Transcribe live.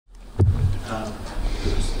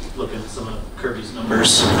Look at some of Kirby's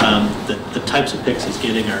numbers. The types of picks he's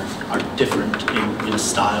getting are different in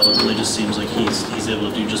style. It really just seems like he's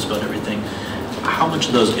able to do just about everything. How much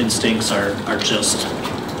of those instincts are just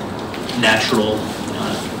natural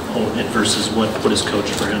versus what is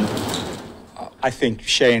coached for him? I think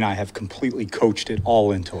Shea and I have completely coached it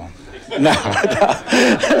all into him.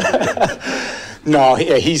 No,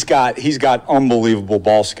 he's got unbelievable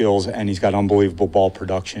ball skills and he's got unbelievable ball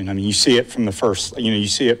production. I mean, you see it from the first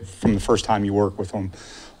time you work with him.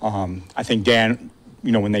 I think Dan,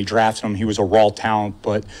 when they drafted him, he was a raw talent,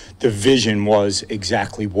 but the vision was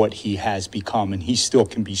exactly what he has become, and he still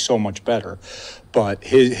can be so much better. But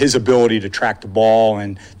his ability to track the ball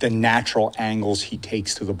and the natural angles he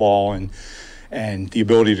takes to the ball and the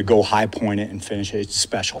ability to go high point it and finish it, it's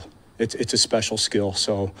special. It's a special skill.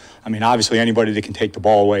 So, I mean, obviously anybody that can take the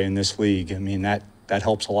ball away in this league, I mean, that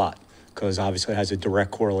helps a lot because obviously it has a direct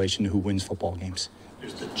correlation to who wins football games.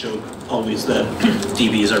 There's the joke always that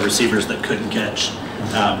DBs are receivers that couldn't catch.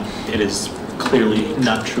 It is clearly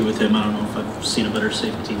not true with him. I don't know if I've seen a better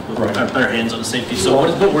safety, better hands on a safety. So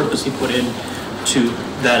what work does he put in to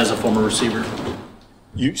that as a former receiver?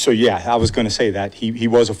 I was going to say that. He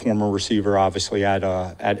was a former receiver, obviously, at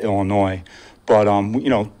Illinois. But,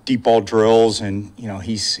 deep ball drills, and,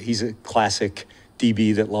 he's a classic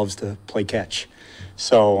DB that loves to play catch.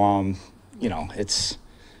 So, it's,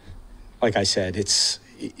 like I said,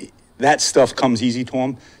 that stuff comes easy to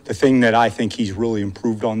him. The thing that I think he's really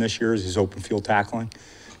improved on this year is his open field tackling.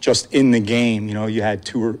 Just in the game, you had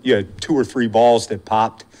two or three balls that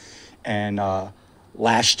popped, and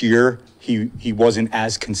last year he wasn't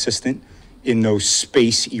as consistent in those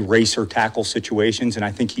space eraser tackle situations, and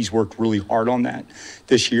I think he's worked really hard on that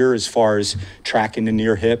this year as far as tracking the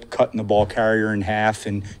near hip, cutting the ball carrier in half,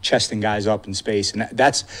 and chesting guys up in space. And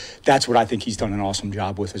that's what I think he's done an awesome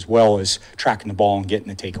job with, as well as tracking the ball and getting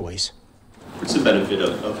the takeaways. What's the benefit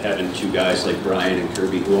of having two guys like Brian and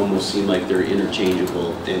Kirby who almost seem like they're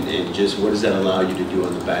interchangeable, and just what does that allow you to do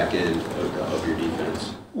on the back end of your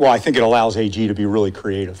defense? Well, I think it allows AG to be really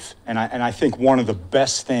creative. And I think one of the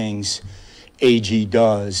best things AG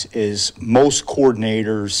does is most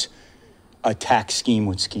coordinators attack scheme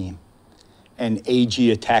with scheme, and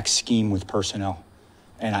AG attacks scheme with personnel.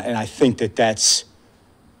 And I think that's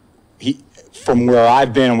from where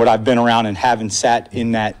I've been and what I've been around and having sat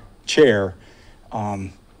in that chair,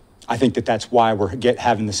 I think that's why we're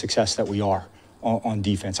having the success that we are on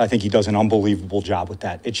defense. I think he does an unbelievable job with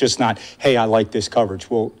that. It's just not, hey, I like this coverage.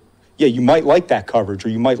 Well, yeah, you might like that coverage or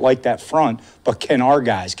you might like that front, but can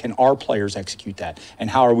our players execute that? And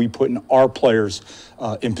how are we putting our players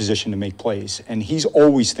in position to make plays? And he's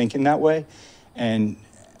always thinking that way, and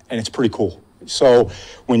it's pretty cool. So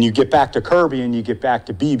when you get back to Kirby and you get back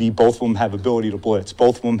to BB, both of them have ability to blitz.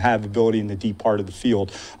 Both of them have ability in the deep part of the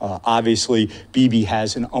field. Obviously, BB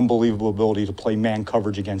has an unbelievable ability to play man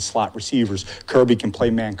coverage against slot receivers. Kirby can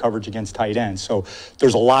play man coverage against tight ends. So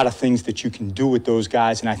there's a lot of things that you can do with those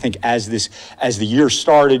guys. And I think as the year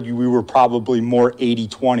started, we were probably more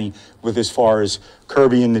 80-20 with as far as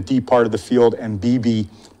Kirby in the deep part of the field and BB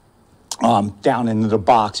down into the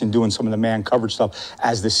box and doing some of the man coverage stuff.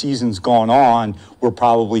 As the season's gone on, we're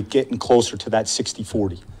probably getting closer to that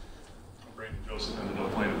 60-40. Brandon Joseph ended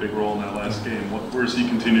up playing a big role in that last game. Where does he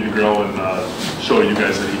continue to grow and show you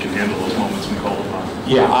guys that he can handle those moments when called upon?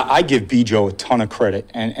 Yeah, I give Bijo a ton of credit,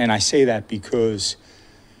 and I say that because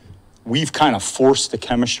we've kind of forced the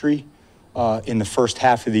chemistry in the first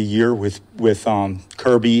half of the year with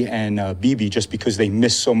Kirby and BB, just because they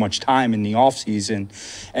missed so much time in the offseason.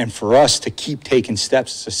 And for us to keep taking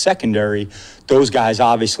steps as a secondary, those guys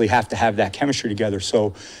obviously have to have that chemistry together.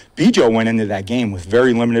 So Bijo went into that game with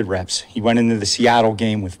very limited reps. He went into the Seattle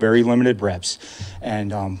game with very limited reps.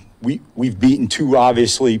 And we've beaten two,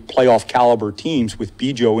 obviously, playoff caliber teams with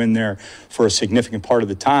Bijo in there for a significant part of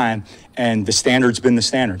the time. And the standard's been the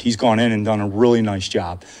standard. He's gone in and done a really nice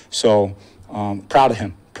job. So proud of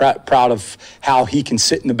him. Proud of how he can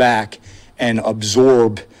sit in the back and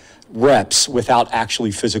absorb reps without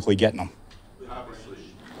actually physically getting them.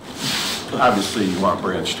 Obviously you want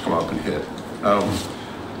Branch to come up and hit.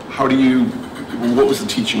 What was the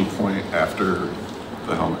teaching point after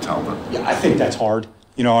the helmet? Yeah, I think that's hard.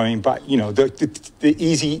 But the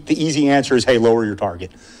easy answer is, hey, lower your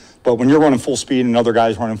target. But when you're running full speed and another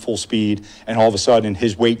guy's running full speed, and all of a sudden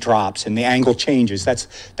his weight drops and the angle changes,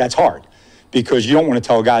 that's hard, because you don't want to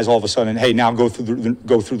tell guys all of a sudden, hey, now go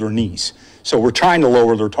through their knees. So we're trying to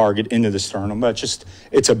lower their target into the sternum, but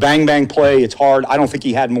it's a bang play. It's hard. I don't think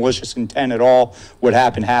he had malicious intent at all. What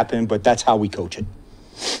happened, but that's how we coach it.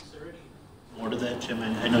 Is there any more to that, Jim?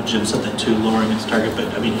 I know Jim said that too, lowering his target,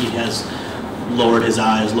 but I mean, he has lowered his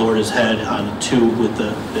eyes, lowered his head on 2 with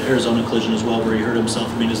the Arizona collision as well, where he hurt himself.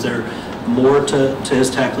 I mean, is there more to his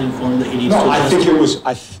tackling form that he needs to adjust? I think it was.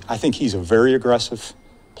 I think he's a very aggressive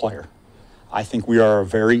player. I think we are a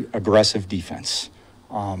very aggressive defense.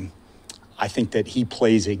 I think that he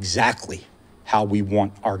plays exactly how we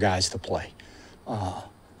want our guys to play.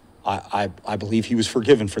 I believe he was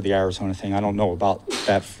forgiven for the Arizona thing. I don't know about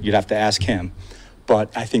that. You'd have to ask him.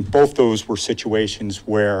 But I think both those were situations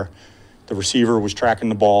where the receiver was tracking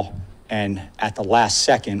the ball, and at the last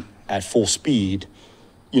second, at full speed,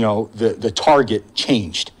 the target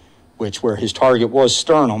changed, where his target was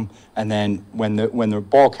sternum, and then when the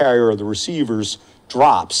ball carrier or the receivers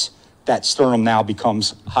drops, that sternum now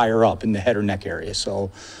becomes higher up in the head or neck area.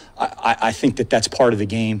 So I think that that's part of the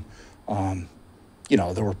game.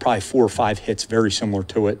 There were probably 4 or 5 hits very similar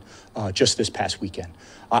to it just this past weekend.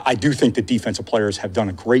 I do think that defensive players have done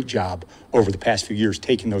a great job over the past few years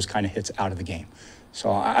taking those kind of hits out of the game. So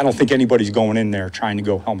I don't think anybody's going in there trying to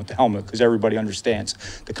go helmet to helmet, because everybody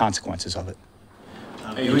understands the consequences of it.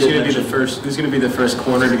 Hey, who's going to be the first? Who's going to be the first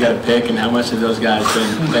corner to get a pick, and how much have those guys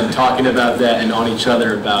been talking about that and on each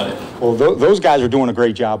other about it? Well, those guys are doing a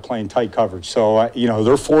great job playing tight coverage. So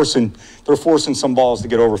they're forcing some balls to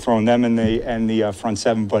get overthrown, them and the front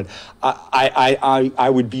seven. But I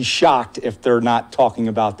would be shocked if they're not talking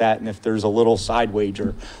about that, and if there's a little side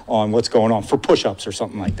wager on what's going on for push-ups or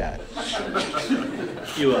something like that.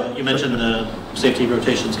 You mentioned the safety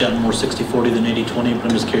rotation's gotten more 60-40 than 80-20, but I'm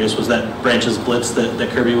just curious, was that Branch's blitz that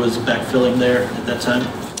Kirby was backfilling there at that time?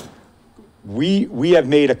 We have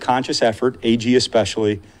made a conscious effort, AG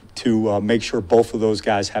especially, to make sure both of those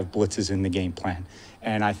guys have blitzes in the game plan.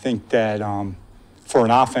 And I think that for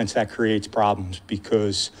an offense that creates problems,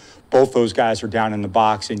 because both those guys are down in the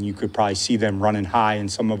box, and you could probably see them running high in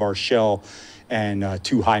some of our shell and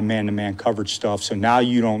too high man-to-man coverage stuff. So now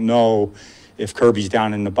you don't know if Kirby's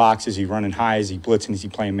down in the box, is he running high, is he blitzing, is he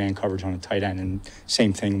playing man coverage on a tight end, and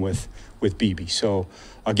same thing with BB. So,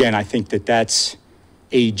 again, I think that's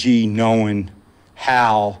AG knowing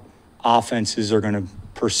how offenses are going to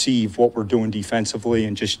perceive what we're doing defensively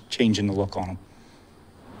and just changing the look on them.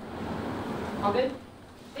 All good?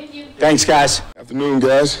 Thank you. Thanks, guys. Afternoon,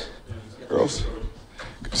 guys. Girls.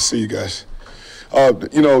 Good to see you guys.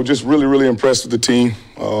 Just really, really impressed with the team.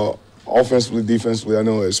 Offensively, defensively, I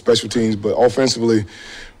know it's special teams, but offensively,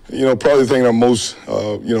 probably the thing I'm most,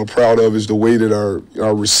 proud of is the way that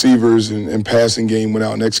our receivers and passing game went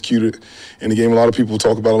out and executed in the game. A lot of people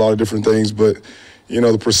talk about a lot of different things, but,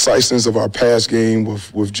 the preciseness of our pass game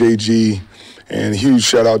with JG, and a huge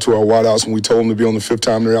shout out to our wideouts when we told them to be on the 5th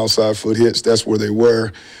time their outside foot hits. That's where they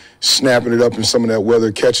were, snapping it up in some of that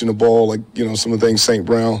weather, catching the ball, like, some of the things St.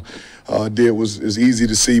 Brown did was easy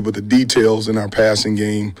to see, but the details in our passing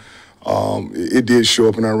game, it did show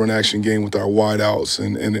up in our run action game with our wideouts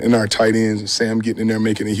and our tight ends, and Sam getting in there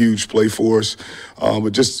making a huge play for us.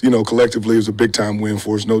 But just, collectively, it was a big time win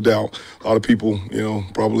for us, no doubt. A lot of people,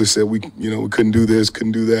 probably said we couldn't do this,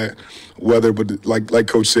 couldn't do that, weather. But like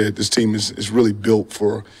Coach said, this team is really built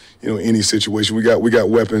for, any situation. We got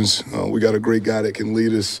weapons. We got a great guy that can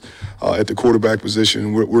lead us at the quarterback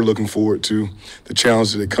position. We're looking forward to the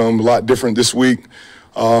challenges that come. A lot different this week.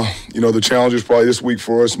 The challenges probably this week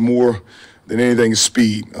for us more than anything is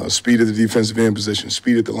speed. Speed at the defensive end position,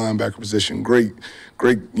 speed at the linebacker position. Great,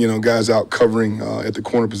 guys out covering at the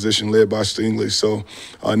corner position led by Stingley. So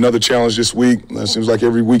another challenge this week. It seems like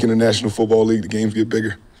every week in the National Football League, the games get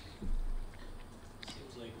bigger.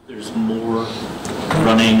 Seems like there's more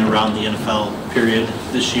running around the NFL period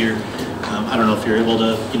this year. I don't know if you're able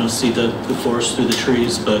to, see the forest through the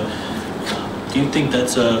trees, but do you think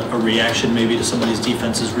that's a reaction maybe to some of these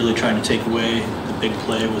defenses really trying to take away the big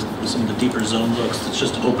play with some of the deeper zone looks that's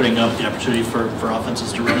just opening up the opportunity for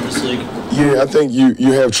offenses to run in this league? Yeah, I think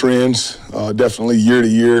you have trends, definitely year to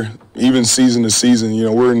year, even season to season.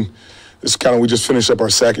 We're in this we just finished up our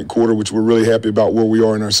second quarter, which we're really happy about where we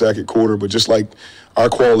are in our second quarter. But just like our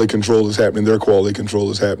quality control is happening, their quality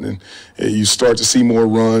control is happening. You start to see more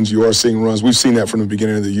runs. You are seeing runs. We've seen that from the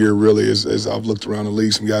beginning of the year, really, as I've looked around the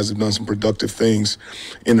league. Some guys have done some productive things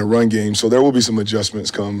in the run game. So there will be some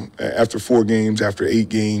adjustments come after 4 games, after 8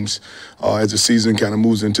 games. As the season kind of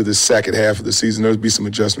moves into the second half of the season, there'll be some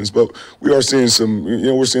adjustments. But we are seeing some,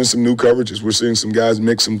 we're seeing some new coverages. We're seeing some guys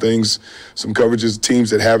mix some things, some coverages,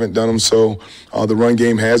 teams that haven't done them. So the run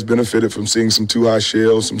game has benefited from seeing some too high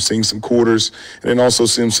shells, from seeing some quarters, and then also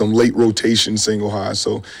seeing some late rotation single high.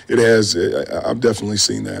 So it has, I've definitely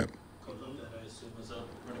seen that. I assume as a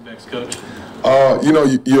running backs coach. You know,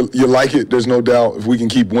 you like it, there's no doubt. If we can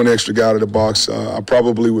keep one extra guy out of the box, I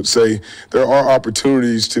probably would say there are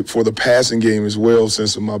opportunities for the passing game as well,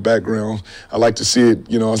 since of my background. I like to see it,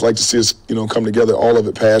 you know, I'd like to see us, you know, come together, all of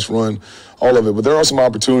it, pass, run, all of it. But there are some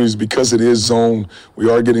opportunities because it is zone. We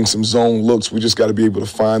are getting some zone looks. We just got to be able to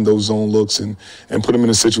find those zone looks and put them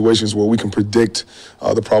in situations where we can predict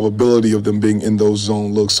the probability of them being in those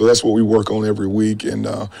zone looks. So that's what we work on every week. And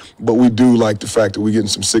but we do like the fact that we're getting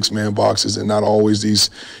some 6-man boxes and not always these,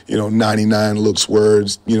 you know, 99 looks where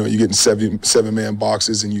it's, you know, you're getting 7-man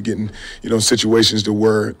boxes and you're getting, you know, situations to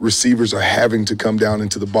where receivers are having to come down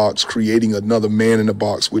into the box, creating another man in the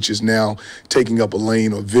box, which is now taking up a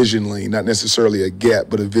lane or vision lane, not necessarily a gap,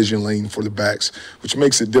 but a vision lane for the backs, which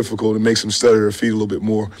makes it difficult. It makes them stutter their feet a little bit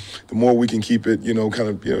more. The more we can keep it, you know, kind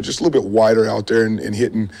of, you know, just a little bit wider out there and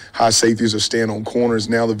hitting high safeties or stand on corners,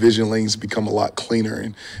 now the vision lanes become a lot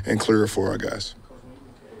cleaner and clearer for our guys.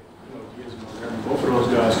 Both of those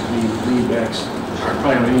guys could be lead backs,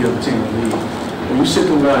 probably on any other team in the league. When you sit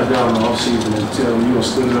them guys down in the offseason and tell them you're going to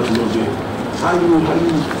split it up a little bit, how do you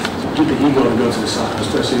get the ego to go to the side,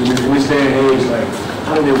 especially in this day and age? Like,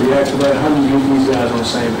 how do they react to that? How do you get these guys on the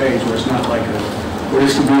same page where it's not like where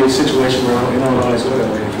this could be a situation where it don't always go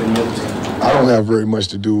that way for the other team? I don't have very much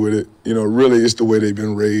to do with it. You know, really, it's the way they've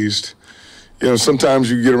been raised. You know,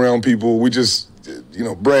 sometimes you get around people, we just, you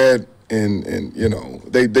know, Brad and you know,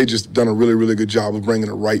 they just done a really, really good job of bringing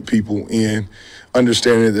the right people in,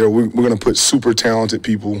 understanding that we're going to put super talented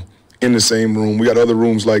people in the same room. We got other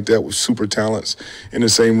rooms like that with super talents in the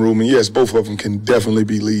same room. And yes, both of them can definitely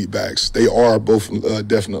be lead backs. They are both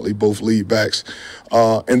definitely both lead backs.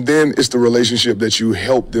 And then it's the relationship that you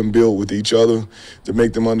help them build with each other to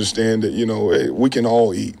make them understand that, you know, hey, we can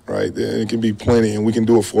all eat, right? And it can be plenty and we can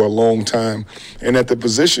do it for a long time. And at the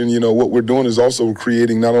position, you know, what we're doing is also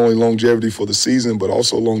creating not only longevity for the season, but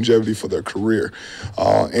also longevity for their career.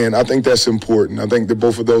 And I think that's important. I think that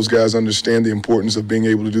both of those guys understand the importance of being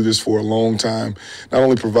able to do this for a long time, not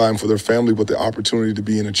only providing for their family, but the opportunity to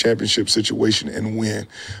be in a championship situation and win.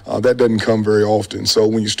 That doesn't come very often. So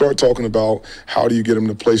when you start talking about how do you get them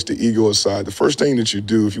to place the ego aside, the first thing that you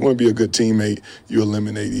do, if you want to be a good teammate, you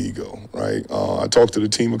eliminate ego, right? I talked to the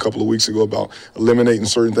team a couple of weeks ago about eliminating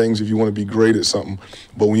certain things if you want to be great at something.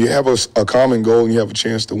 But when you have a common goal and you have a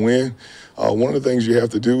chance to win, one of the things you have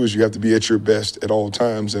to do is you have to be at your best at all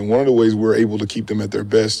times. And one of the ways we're able to keep them at their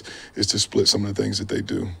best is to split some of the things that they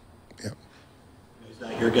do. He's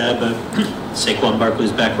not your guy, but Saquon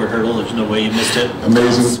Barkley's backward hurdle, there's no way you missed it.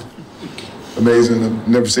 Amazing. Amazing. I've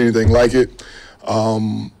never seen anything like it.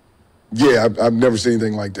 Yeah, I've never seen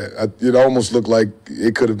anything like that. It almost looked like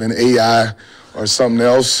it could have been AI or something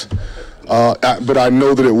else. But I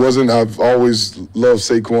know that it wasn't. I've always loved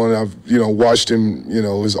Saquon. I've, you know, watched him, you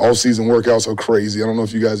know, his all-season workouts are crazy. I don't know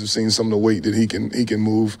if you guys have seen some of the weight that he can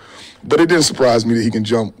move. But it didn't surprise me that he can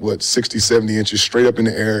jump, 60, 70 inches straight up in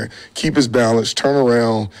the air, keep his balance, turn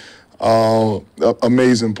around.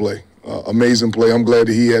 Amazing play. Amazing play. I'm glad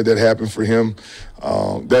that he had that happen for him.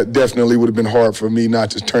 That definitely would have been hard for me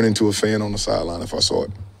not to turn into a fan on the sideline if I saw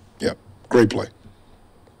it. Yeah, great play.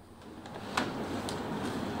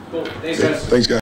 Cool. Thanks, guys. Thanks, guys.